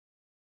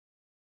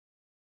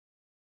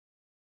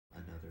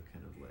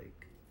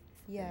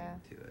Yeah.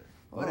 To it.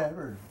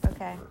 Whatever.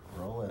 Okay.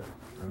 Roll it.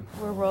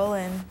 We're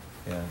rolling.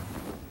 Yeah.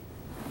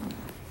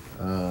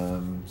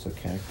 So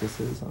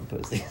cactuses on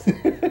pussies.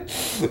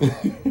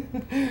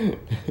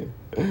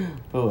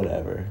 But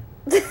whatever.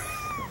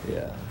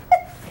 Yeah.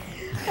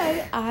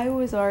 I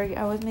was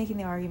making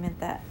the argument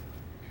that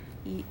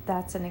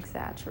that's an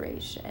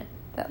exaggeration.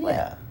 That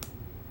Yeah.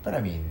 But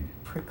I mean,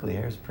 prickly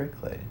hair is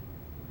prickly.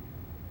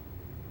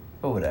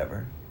 But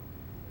whatever.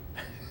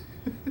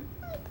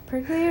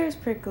 Prickly hair is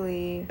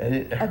prickly.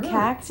 And a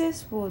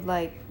cactus will,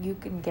 you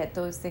can get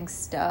those things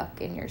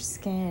stuck in your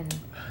skin.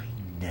 I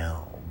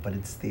know, but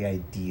it's the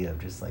idea of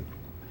just,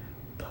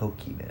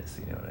 pokiness,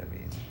 you know what I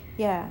mean?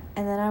 Yeah,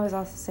 and then I was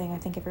also saying I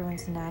think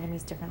everyone's anatomy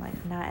is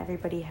different. Not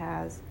everybody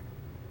has...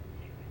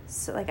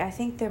 So, I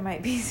think there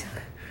might be some...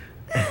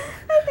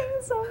 I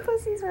think some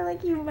pussies where,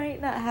 you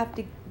might not have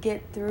to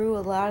get through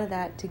a lot of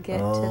that to get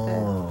to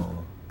the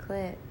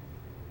clit.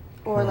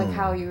 Or,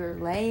 how you're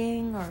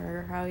laying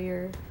or how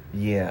you're...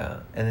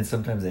 Yeah, and then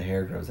sometimes the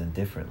hair grows in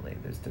differently.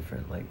 There's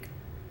different,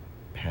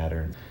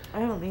 patterns.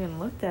 I haven't even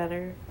looked at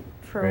her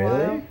for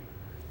really? a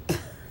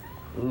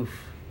while.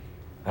 Oof.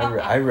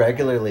 I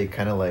regularly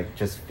kind of,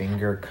 just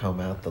finger comb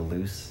out the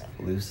loose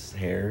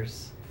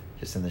hairs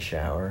just in the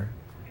shower.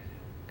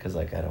 Because,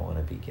 I don't want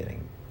to be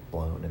getting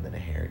blown and then a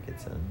hair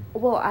gets in.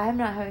 Well, I'm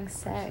not having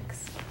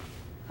sex.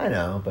 I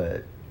know,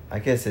 but I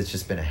guess it's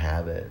just been a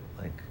habit.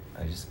 I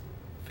just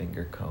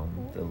finger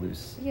comb the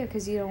loose. Yeah,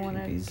 because you don't want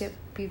to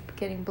be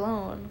getting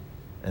blown.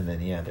 And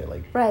then, yeah, they're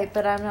Right,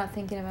 but I'm not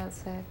thinking about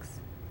sex.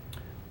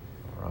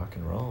 Rock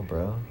and roll,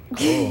 bro.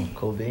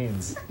 Cool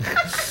beans.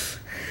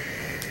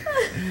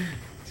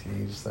 To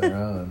each their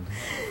own.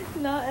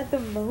 Not at the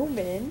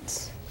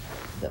moment.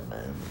 I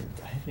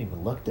haven't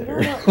even looked at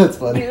her. Know, That's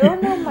funny. You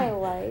don't know my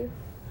life.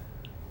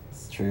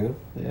 It's true.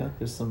 Yeah,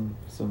 there's some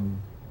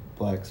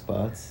black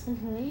spots.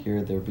 Mm-hmm.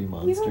 Here there be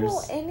monsters. You don't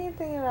know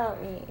anything about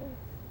me.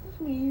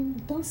 I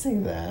mean, don't say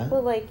that.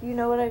 But, you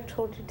know what I've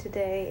told you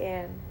today,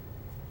 and...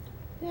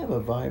 Yeah,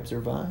 but vibes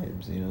are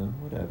vibes,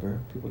 whatever.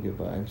 People get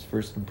vibes.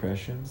 First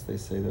impressions, they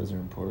say those are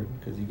important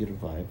because you get a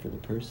vibe for the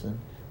person.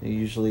 And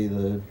usually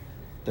the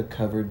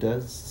cover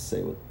does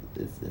say what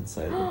is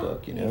inside of the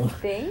book, You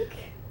think?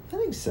 I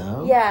think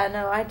so. Yeah,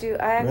 no, I do.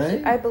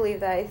 Right? I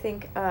believe that. I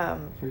think,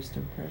 First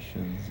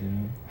impressions,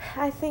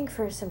 I think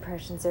first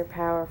impressions are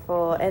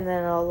powerful, and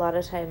then a lot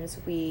of times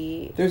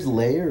There's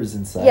layers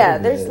inside Yeah,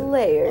 of there's it,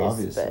 layers,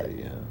 obviously, but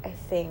yeah. I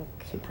think...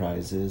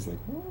 Surprises,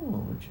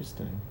 oh,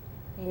 interesting.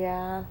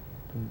 Yeah.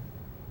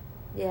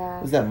 Yeah.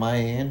 Was that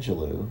Maya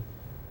Angelou?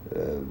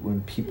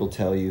 When people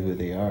tell you who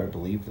they are,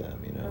 believe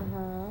them,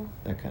 Uh-huh.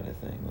 That kind of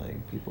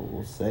thing. People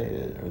will say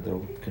it, or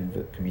they'll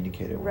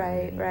communicate it.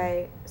 Right,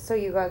 right. So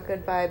you got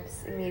good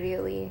vibes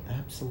immediately.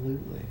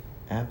 Absolutely.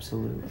 And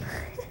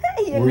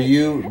Were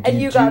you... And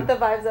you got the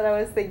vibes that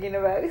I was thinking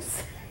about.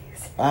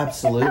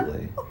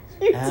 Absolutely.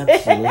 You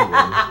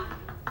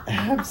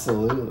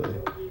Absolutely.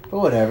 But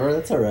whatever,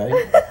 that's all right.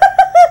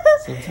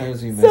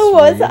 Sometimes we misread. So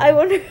what? I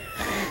wonder...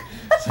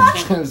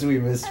 Sometimes we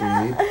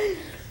misread.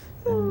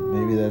 And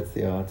maybe that's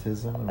the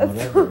autism and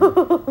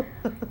whatever.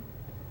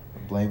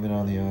 Blame it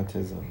on the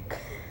autism.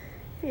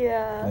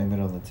 Yeah. Blame it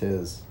on the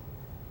tiz.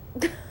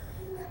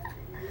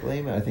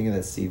 Blame it. I think of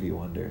that Stevie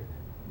Wonder.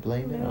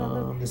 Blame it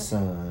on the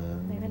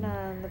sun. Blame it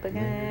on the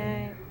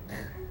boogie.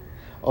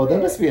 Oh,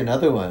 that must be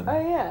another one. Oh,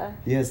 yeah.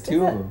 He has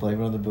two of them.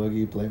 Blame it on the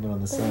boogie, blame it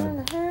on the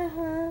sun.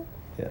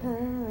 Yeah.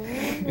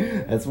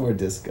 That's more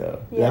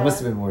disco. Yeah. That must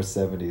have been more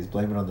 70s.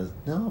 Blame it on the...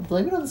 No,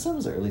 Blame it on the sun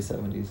was early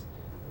 70s.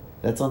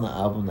 That's on the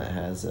album that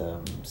has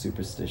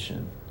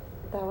Superstition.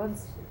 That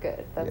one's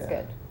good. That's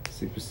good.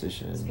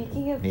 Superstition.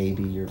 Speaking of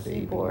Maybe Your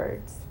Baby.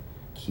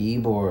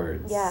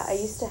 Keyboards. Yeah, I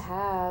used to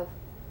have,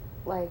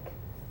 I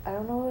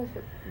don't know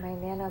if my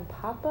Nana and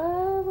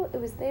Papa, it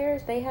was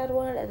theirs. They had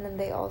one, and then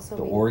they also...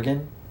 The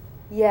organ?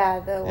 Yeah,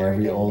 the organ.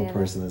 Every old Nana.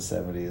 person in the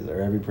 70s,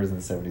 or every person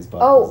in the 70s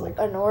bought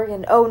an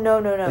organ. Oh,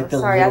 no.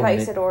 Sorry, I thought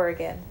you said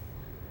Oregon.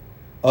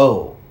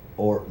 Oh,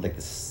 or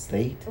the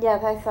state? Yeah,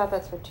 I thought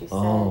that's what you said.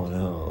 Oh,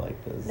 no,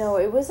 this. No,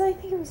 I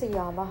think it was a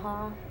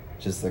Yamaha.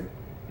 Just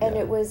And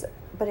it was,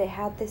 but it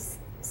had this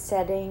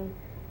setting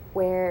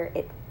where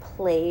it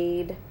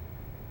played,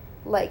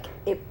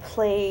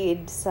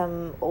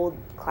 some old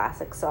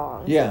classic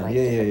songs. Yeah, and,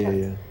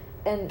 yeah.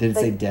 And did it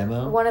say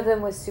demo? One of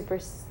them was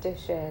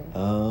Superstition.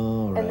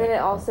 Oh, right. And then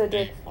it also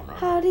did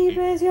How Deep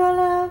Is Your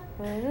Love?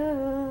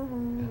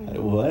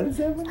 What is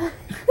that?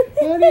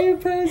 How do you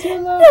praise your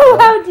love? No,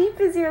 How Deep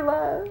Is Your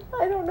Love?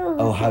 I don't know.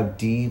 Oh, How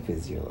Deep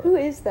Is Your Love? Who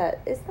is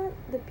that? Is that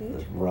the Beach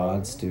Boys?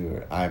 Rod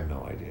Stewart. I have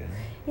no idea.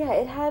 Yeah,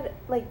 it had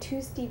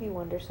two Stevie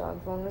Wonder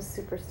songs. One was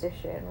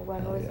Superstition.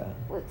 One was... Yeah.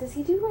 What, does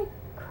he do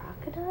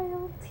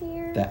Crocodile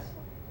Tears? That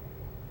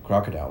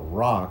Crocodile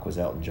Rock was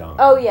Elton John.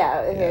 Oh, yeah.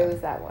 Okay, it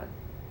was that one.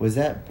 Was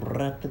that?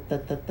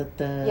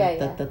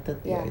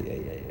 Yeah.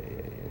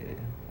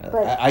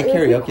 But I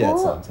karaoke that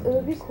song sometimes. It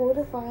would be cool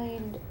to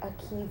find a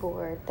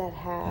keyboard that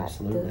had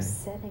those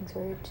settings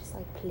where it just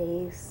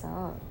plays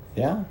songs.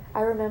 Yeah.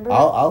 I remember.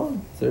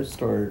 I'll thrift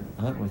store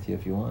hunt with you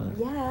if you want.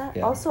 Yeah.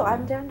 Yeah, Also,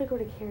 I'm yeah. down to go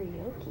to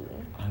karaoke.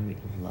 I would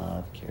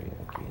love karaoke.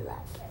 I love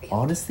karaoke.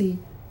 Honestly,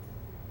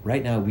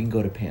 right now we can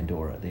go to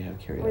Pandora. They have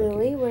karaoke.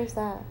 Really? Where's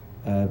that?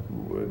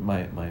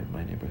 My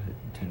neighborhood,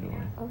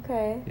 Tenderloin.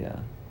 Okay. Yeah.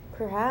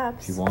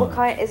 Perhaps. If you want. What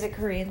kind? Is it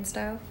Korean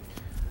style?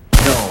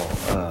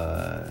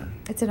 No.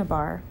 It's in a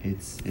bar.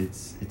 It's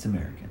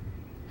American.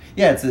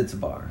 Yeah, it's a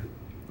bar.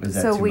 Is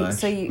that So too we- much?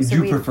 so you- Would so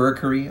you we- prefer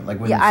Korean? Like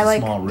when Yeah, it's I a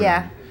like- small room.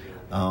 yeah.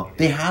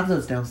 They have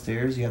those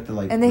downstairs. You have to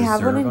like. And they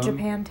have one in reserve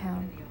 'em.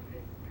 Japantown.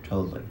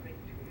 Totally.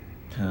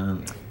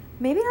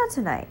 Maybe not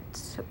tonight,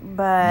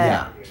 but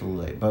Yeah,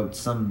 totally. But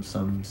some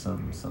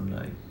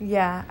night.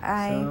 yeah,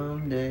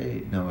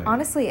 Someday. No wait.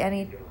 honestly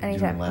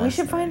anytime. We last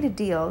should find a night.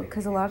 deal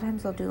because a lot of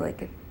times they'll do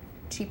like a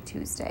cheap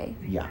Tuesday.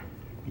 Yeah.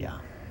 In I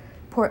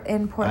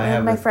Portland,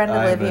 have my a- friend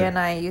I have Olivia a and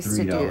I used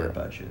to $3 do.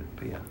 budget,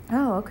 but yeah.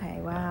 Oh, okay,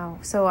 wow.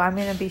 So I'm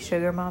gonna be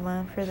sugar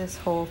mama for this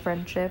whole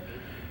friendship.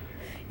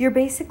 You're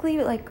basically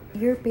like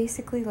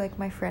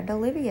my friend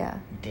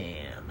Olivia.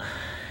 Damn.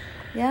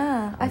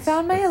 Yeah, I What's-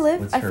 found my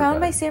what's I her found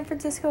my vibe? San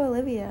Francisco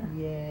Olivia.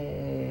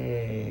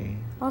 Yay.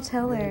 I'll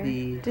tell her.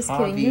 Libby. Just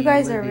Hobby, kidding. You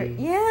guys are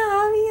Libby.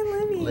 Javi and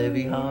Libby.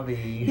 Libby hobby.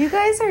 You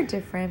guys are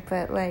different,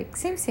 but like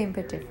same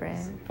but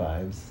different.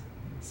 Vibes.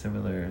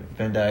 Similar.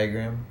 Venn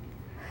diagram.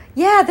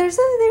 Yeah, there's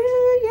some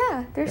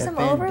That some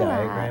Venn overlap.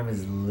 diagram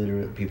is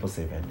literally, people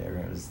say Venn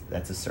diagram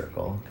that's a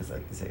circle because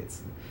like they say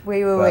it's.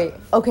 Wait. but-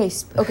 Okay.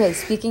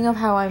 Speaking of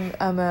how I'm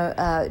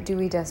a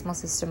Dewey Decimal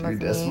System of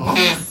Decimal.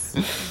 memes.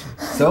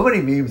 So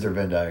many memes are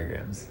Venn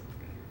diagrams.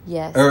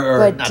 Yes, Or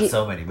but not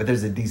so many, but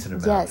there's a decent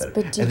amount. Yes, that,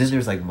 but and did then you-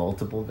 there's like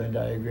multiple Venn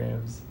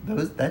diagrams.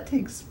 That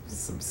takes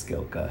some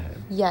skill. Go ahead.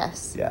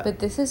 Yes, Yeah. but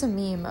this is a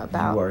meme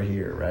about You are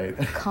here, right?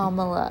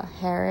 Kamala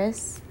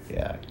Harris.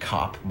 Yeah,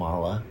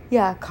 Kamala.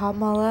 Yeah,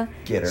 Kamala.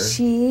 Get her.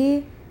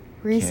 She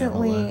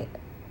recently, Kamala.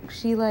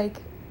 she like,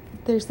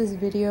 there's this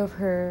video of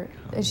her,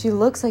 and she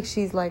looks like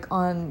she's like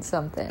on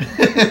something.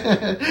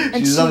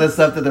 She's on the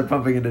stuff that they're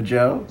pumping into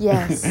Joe.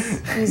 Yes,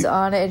 she's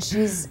on it,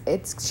 and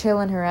it's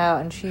chilling her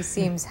out, and she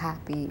seems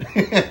happy.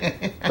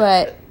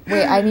 But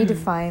wait, I need to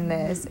find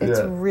this. It's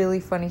Yeah. really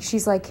funny.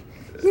 She's like,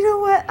 you know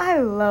what? I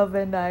love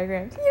Venn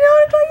diagrams. You know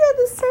what I'm talking about?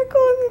 The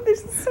circle, and then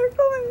there's a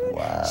circle, and then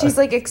Wow. she's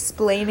like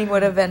explaining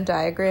what a Venn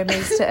diagram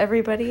is to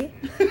everybody.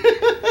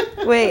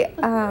 Wait,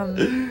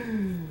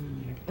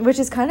 which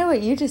is kind of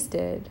what you just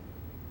did.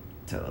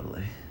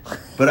 Totally.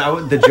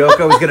 But the joke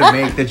I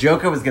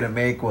was gonna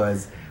make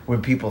was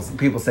when people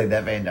say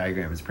that Venn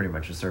diagram is pretty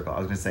much a circle. I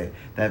was gonna say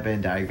that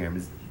Venn diagram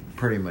is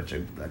pretty much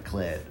a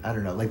clit. I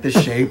don't know, like the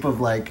shape of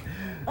like.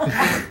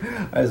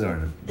 I just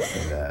wanted to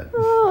say that.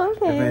 Oh,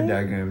 okay. The Venn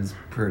diagram is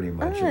pretty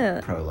much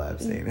a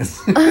prolapse anus.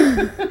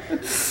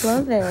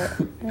 Love it.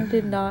 I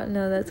did not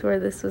know that's where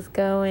this was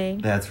going.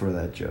 That's where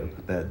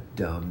that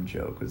dumb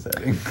joke was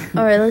heading.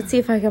 All right, let's see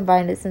if I can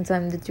find it since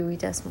I'm the Dewey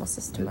Decimal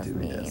System The of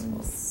Dewey memes.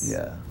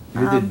 Decimal. Yeah.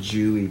 You're the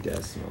Jewy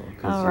decimal.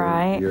 'Cause all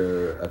right.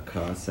 You're a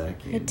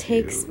Cossack. It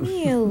takes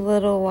me a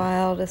little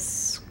while to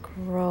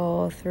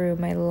scroll through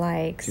my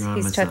likes. Do you want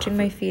a He's touching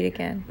my massage? feet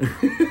again.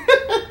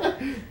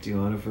 Do you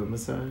want a foot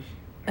massage?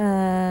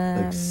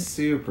 Um, Like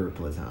super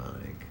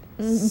platonic.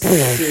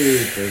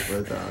 Super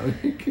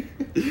platonic.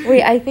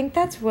 wait, I think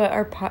that's what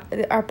our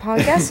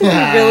podcast would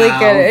be really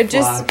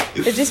good.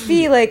 It'd just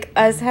be like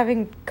us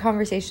having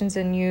conversations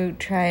and you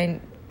trying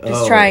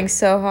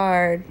so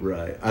hard.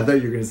 Right. I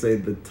thought you were gonna say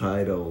the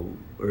title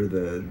or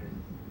the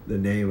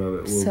name of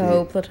it will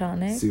So be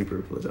platonic.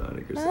 Super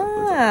platonic or something.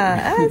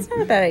 Platonic. That's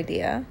not a bad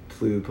idea.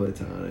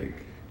 Platonic.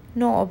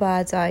 Not a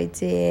bad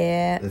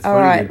idea. It's All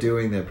funny right. you're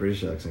doing that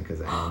British accent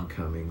because Alan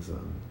Cummings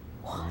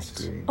on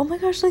screen. Oh my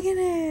gosh, look at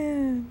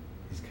him.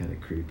 He's kind of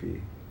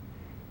creepy.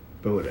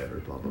 But whatever,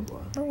 blah, blah, blah.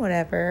 Oh,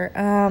 whatever.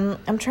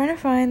 I'm trying to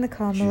find the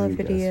Kamala Julie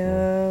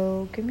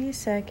video. Give me a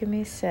sec.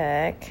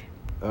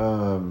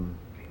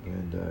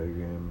 Venn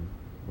diagram.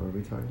 What are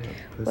we talking about?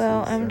 Pussy,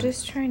 Well, I'm sex?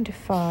 just trying to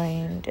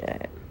find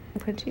it.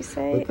 What'd you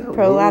say? What the-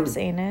 Prolapse what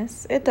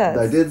anus. It does.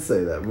 I did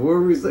say that. What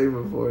were we saying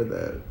before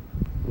that?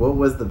 What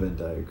was the Venn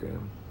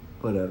diagram?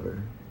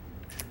 Whatever.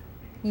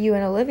 You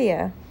and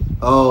Olivia.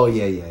 Oh,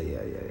 yeah.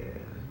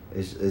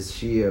 Is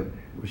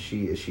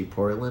she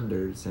Portland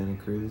or Santa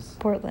Cruz?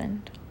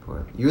 Portland.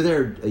 Portland. You were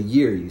there a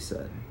year, you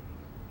said.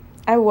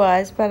 I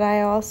was, but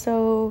I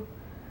also...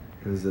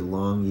 It was a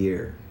long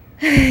year.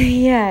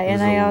 yeah, It and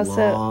was I a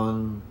also...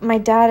 long, My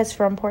dad is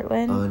from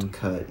Portland.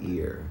 uncut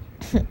year.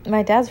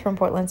 My dad's from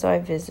Portland, so I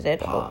visited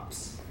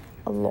Pops.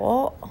 a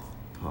lot.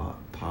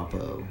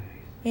 Popo.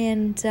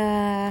 And,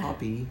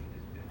 Poppy.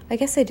 I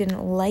guess I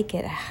didn't like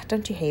it.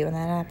 Don't you hate when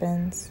that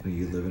happens? When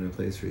you live in a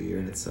place for a year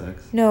and it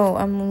sucks? No,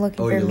 I'm looking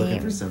for you're a looking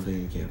meme. for something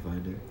and you can't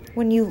find it?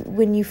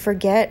 When you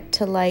forget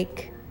to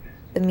like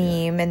the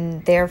meme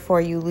and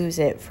therefore you lose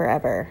it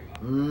forever.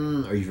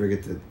 Or you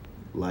forget to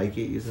like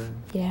it, you said?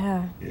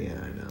 Yeah. Yeah,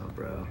 I know,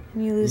 bro.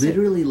 When you lose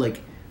Literally,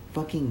 like,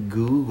 fucking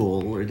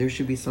Google, or there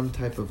should be some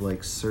type of,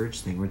 like,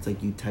 search thing where it's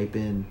like you type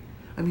in...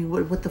 I mean,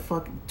 what the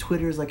fuck?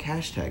 Twitter is like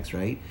hashtags,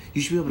 right?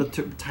 You should be able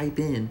to type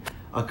in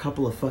a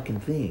couple of fucking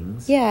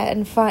things. Yeah,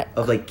 and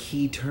of like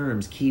key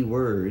terms, key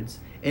words,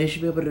 and it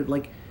should be able to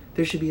like.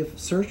 There should be a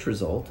search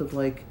result of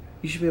like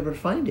you should be able to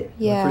find it.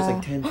 Yeah. The first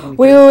like 10, 20.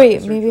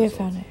 Wait. Maybe results. I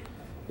found it.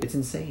 It's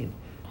insane.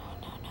 No.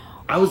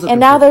 I was. And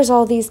now there's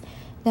all these.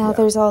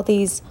 There's all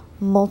these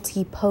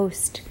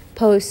multi-posts,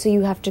 so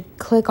you have to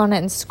click on it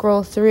and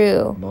scroll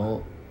through.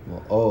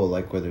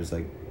 Like where there's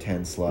like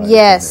 10 slides.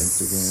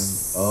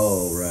 Yes. On Instagram.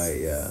 Oh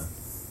right, yeah.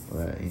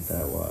 Well, that ain't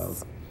that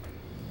wild.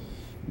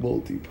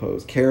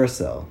 Multi-post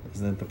carousel,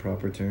 isn't that the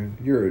proper term?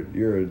 You're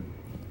an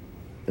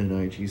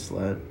IG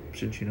slut.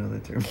 Shouldn't you know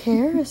that term?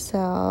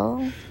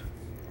 Carousel.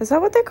 Is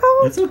that what they're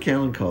called? That's what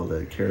Callan called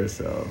it,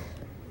 carousel.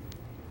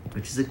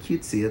 Which is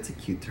that's a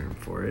cute term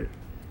for it.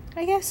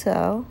 I guess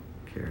so.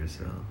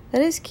 Carousel.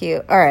 That is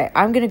cute. All right,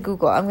 I'm going to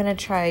Google. I'm going to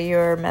try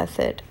your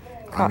method.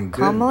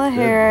 Kamala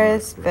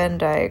Harris Venn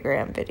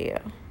diagram video.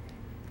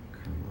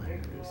 Kamala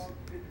Harris.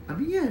 I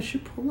mean, yeah, it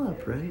should pull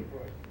up, right?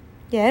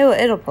 Yeah,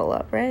 it'll pull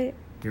up, right?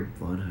 Your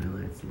blonde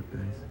highlights look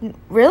nice.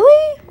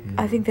 Really? Yeah.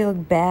 I think they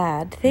look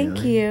bad. Thank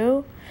really?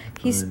 you.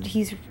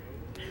 He's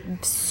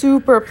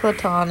super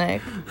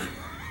platonic.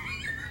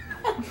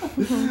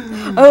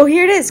 Oh,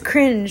 here it is.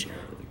 Cringe.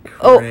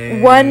 Oh,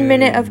 1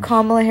 minute of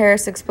Kamala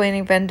Harris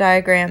explaining Venn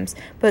diagrams.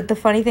 But the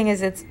funny thing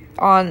is it's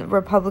on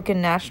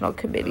Republican National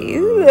Committee.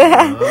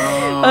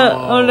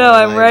 Oh no,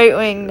 I'm right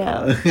wing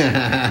now.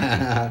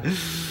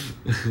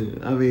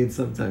 I mean,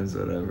 sometimes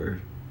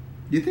whatever.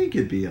 You think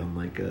it'd be on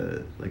like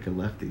a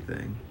lefty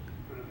thing.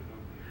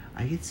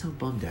 I get so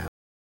bummed out.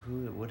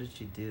 What did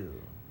she do?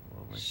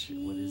 What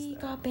is that?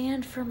 Got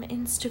banned from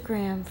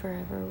Instagram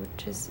forever,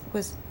 which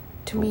was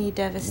to me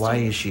devastating. Why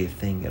is she a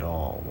thing at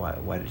all?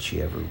 Why did she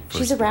ever?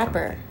 She's a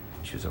rapper.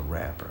 She was a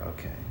rapper.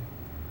 Okay.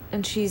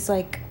 And she's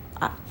like,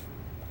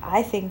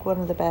 I think one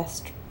of the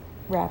best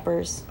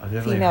rappers,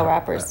 female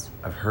rappers.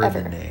 I've heard ever.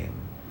 The name.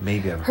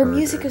 Maybe I've heard her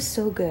music is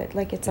so good.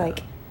 Like it's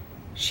like,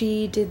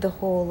 she did the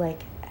whole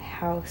like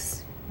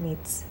house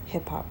meets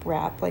hip hop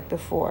rap like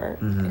before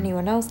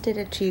anyone else did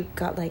it. She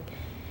got like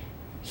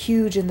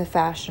huge in the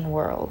fashion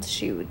world.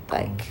 She would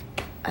like,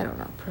 I don't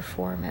know,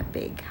 perform at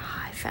big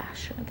high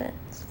fashion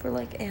events for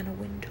like Anna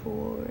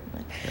Wintour.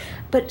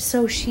 But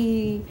so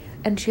she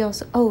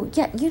also,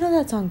 you know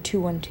that song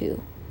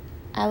 212?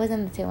 I was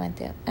in the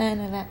 212.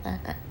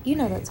 You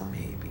know that song?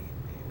 Maybe.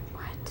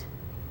 What?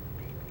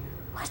 Maybe.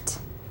 What?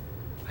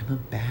 I'm a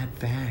bad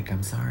fag.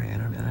 I'm sorry. I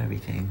don't know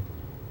everything.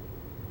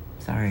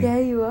 Sorry. Yeah,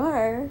 you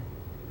are.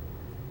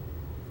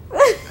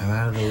 I'm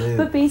out of the loop.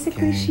 But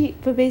basically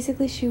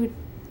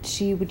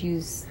she would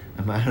use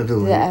I'm out of the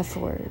loop. The F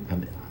word.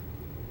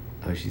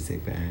 She'd say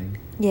fag?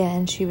 Yeah,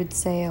 and she would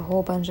say a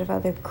whole bunch of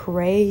other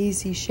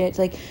crazy shit.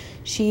 Like,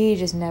 she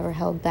just never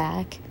held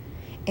back.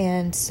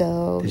 And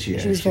so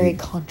she was very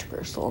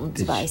controversial and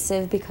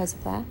divisive because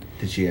of that.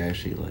 Did she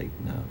actually, like,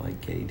 not like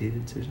gay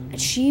dudes or something?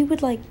 She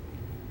would, like...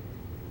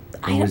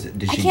 I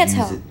can't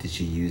tell. Did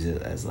she use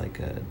it as, like,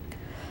 I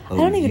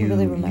don't even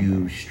really remember.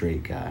 You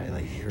straight guy.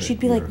 Like, she'd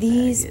be like,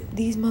 these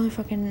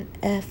motherfucking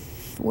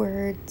F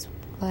words,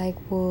 like,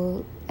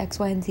 well... X,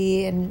 Y, and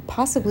Z, and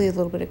possibly a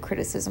little bit of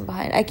criticism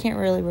behind it. I can't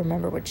really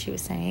remember what she was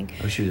saying.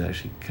 Oh, she was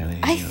actually kind of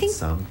hanging out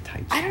some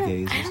types of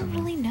gays or something? I don't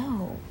really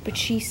know. But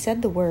she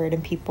said the word,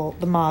 and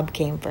the mob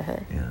came for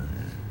her. Yeah.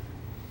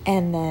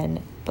 And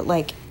then, but,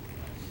 like,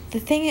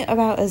 the thing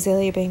about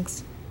Azealia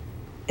Banks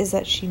is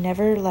that she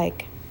never,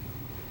 like,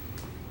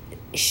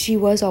 she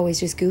was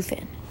always just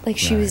goofing. Like,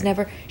 she was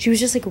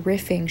just, like,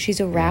 riffing. She's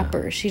a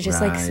rapper. She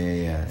just, like,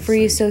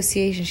 free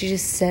association. She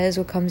just says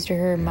what comes to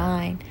her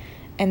mind.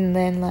 And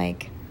then,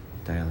 like...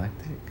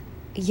 Dialectic?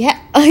 Yeah.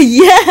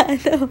 Yeah,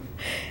 no.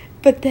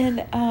 But then,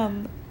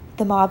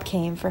 the mob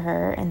came for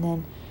her, and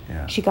then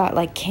she got,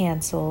 like,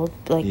 canceled.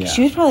 Like,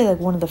 she was probably, like,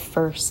 one of the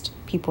first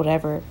people to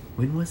ever...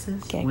 When was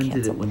this? When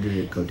did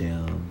it go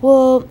down?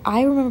 Well,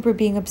 I remember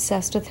being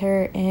obsessed with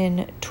her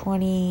in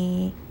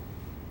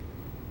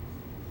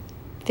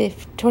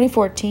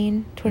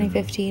 2014,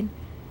 2015.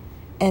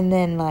 And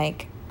then,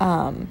 like,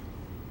 I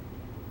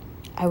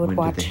would watch...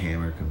 When did the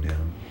hammer come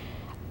down?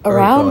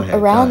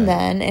 Around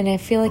then, and I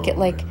feel like it,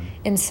 like,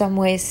 in some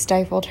ways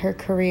stifled her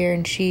career,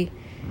 and she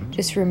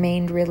just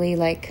remained really,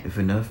 like... If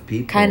enough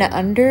people... Kind of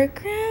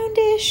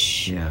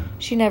underground-ish. Yeah.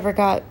 She never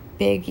got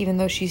big, even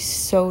though she's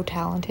so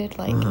talented,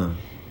 like... I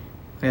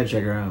gotta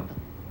check her out.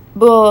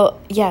 Well,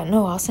 yeah,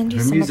 no, I'll send you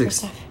some of her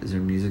stuff. Is her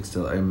music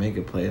still... I make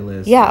a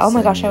playlist. Yeah, oh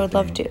my gosh, I would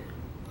love to.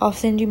 I'll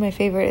send you my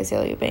favorite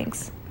Azealia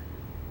Banks.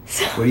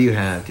 So. What do you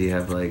have? Do you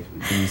have, like...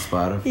 Do you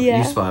Spotify? Yeah.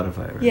 You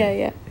Spotify, right?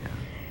 Yeah.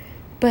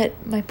 But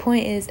my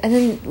point is, and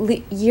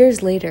then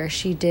years later,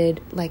 she did,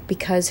 like,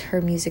 because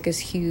her music is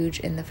huge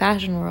in the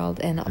fashion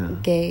world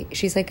and gay,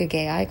 she's like a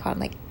gay icon.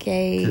 Like,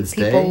 gay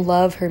people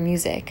love her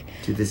music.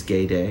 To this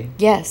gay day?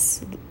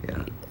 Yes.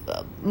 Yeah.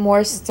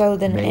 More so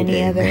than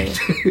any other.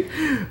 To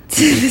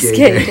this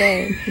gay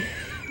day.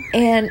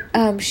 And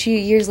she,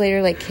 years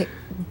later, like,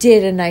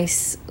 did a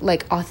nice,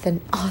 like,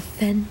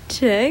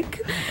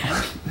 authentic,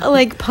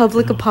 like,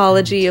 public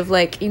apology of,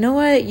 like, you know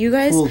what, you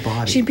guys... Full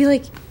body. She'd be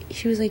like...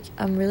 she was like,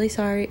 I'm really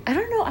sorry. I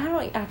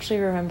don't actually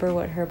remember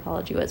what her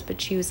apology was,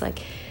 but she was like,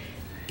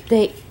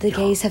 the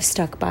gays have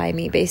stuck by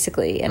me,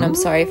 basically, and I'm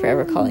sorry for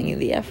ever calling you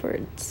the F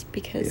words,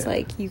 because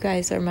like, you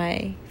guys are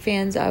my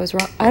fans. I was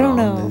wrong. I don't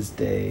know. On this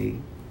day,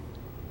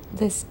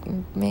 this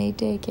May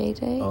Day, gay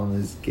day, on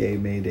this gay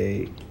May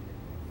Day,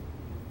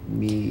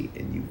 me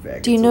and you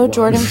back. Do you know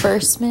Jordan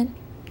Firstman?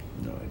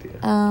 No idea.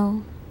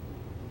 Oh.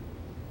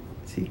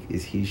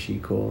 Is he, she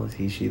cool? Is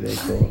he, she, they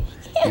cool?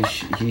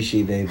 He,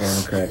 she, they,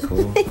 Democrat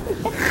cool?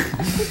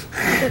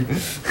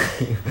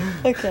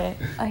 Okay,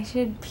 I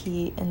should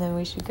pee and then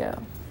we should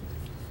go.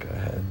 Go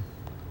ahead.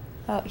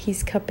 Oh,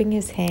 he's cupping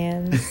his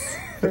hands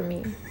for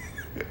me.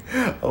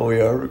 Oh,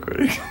 we are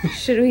recording.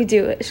 Should we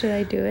do it? Should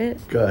I do it?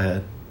 Go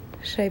ahead.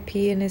 Should I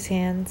pee in his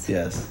hands?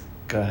 Yes,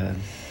 go ahead.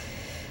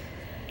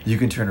 You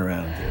can turn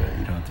around and do it.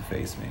 You don't have to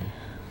face me.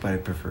 But I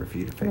prefer for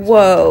you to face me.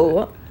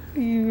 Whoa.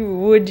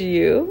 Would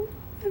you?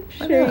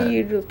 I'm sure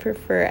you'd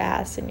prefer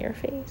ass in your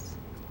face.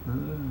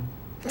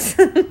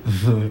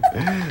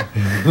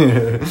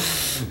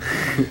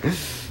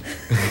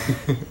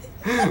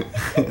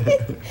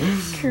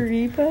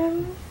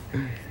 Creepo?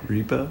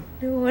 Repo?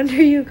 No wonder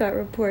you got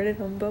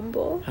reported on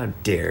Bumble. How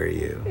dare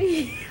you?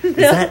 No. Is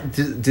that,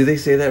 do they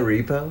say that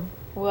repo?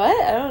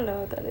 What? I don't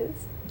know what that is.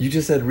 You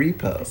just said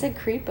repo. I said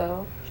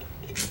creepo.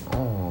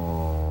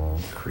 Oh,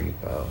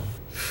 creepo.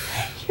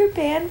 You're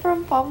banned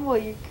from Bumble,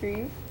 you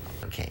creep.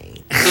 Okay.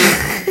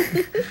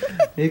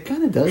 It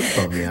kind of does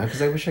bum me out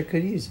because I wish I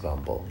could use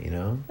Bumble, you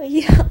know?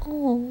 Yeah.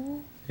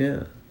 Oh.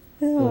 Yeah.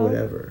 Or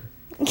whatever.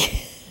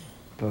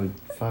 But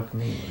fuck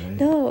me, right?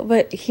 No,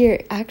 but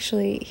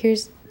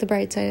here's the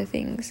bright side of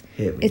things.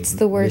 Hit me. It's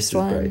the worst Mrs.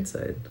 one.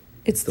 Brightside.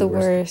 It's the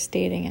worst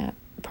dating app.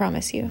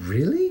 Promise you.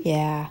 Really?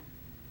 Yeah.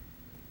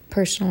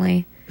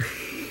 Personally.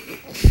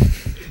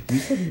 You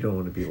said you don't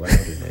want to be loud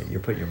in it. You're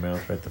putting your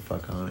mouth right the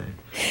fuck on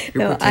it.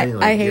 You're No, pretending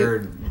like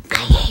you're... I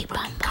hate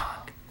Bumble.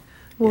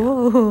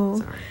 Whoa.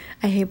 Yeah, sorry.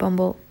 I hate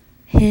Bumble.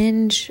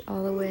 Hinge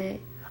all the way.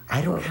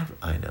 I don't have...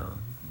 I know.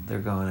 They're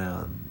going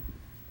out.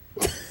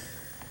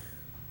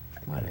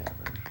 Whatever.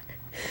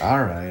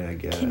 All right, I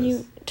guess. Can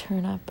you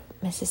turn up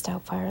Mrs.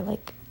 Doubtfire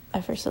like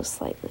ever so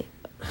slightly?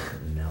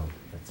 No,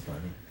 that's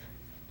funny.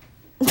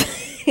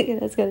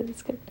 That's good.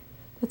 That's good.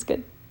 That's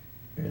good.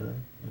 Really?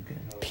 Okay.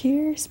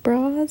 Pierce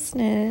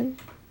Brosnan.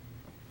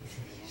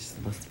 He's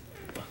the most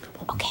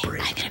fuckable Okay,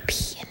 break. I'm gonna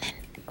pee and then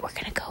we're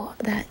gonna go.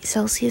 That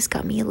Celsius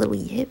got me a little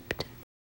yip.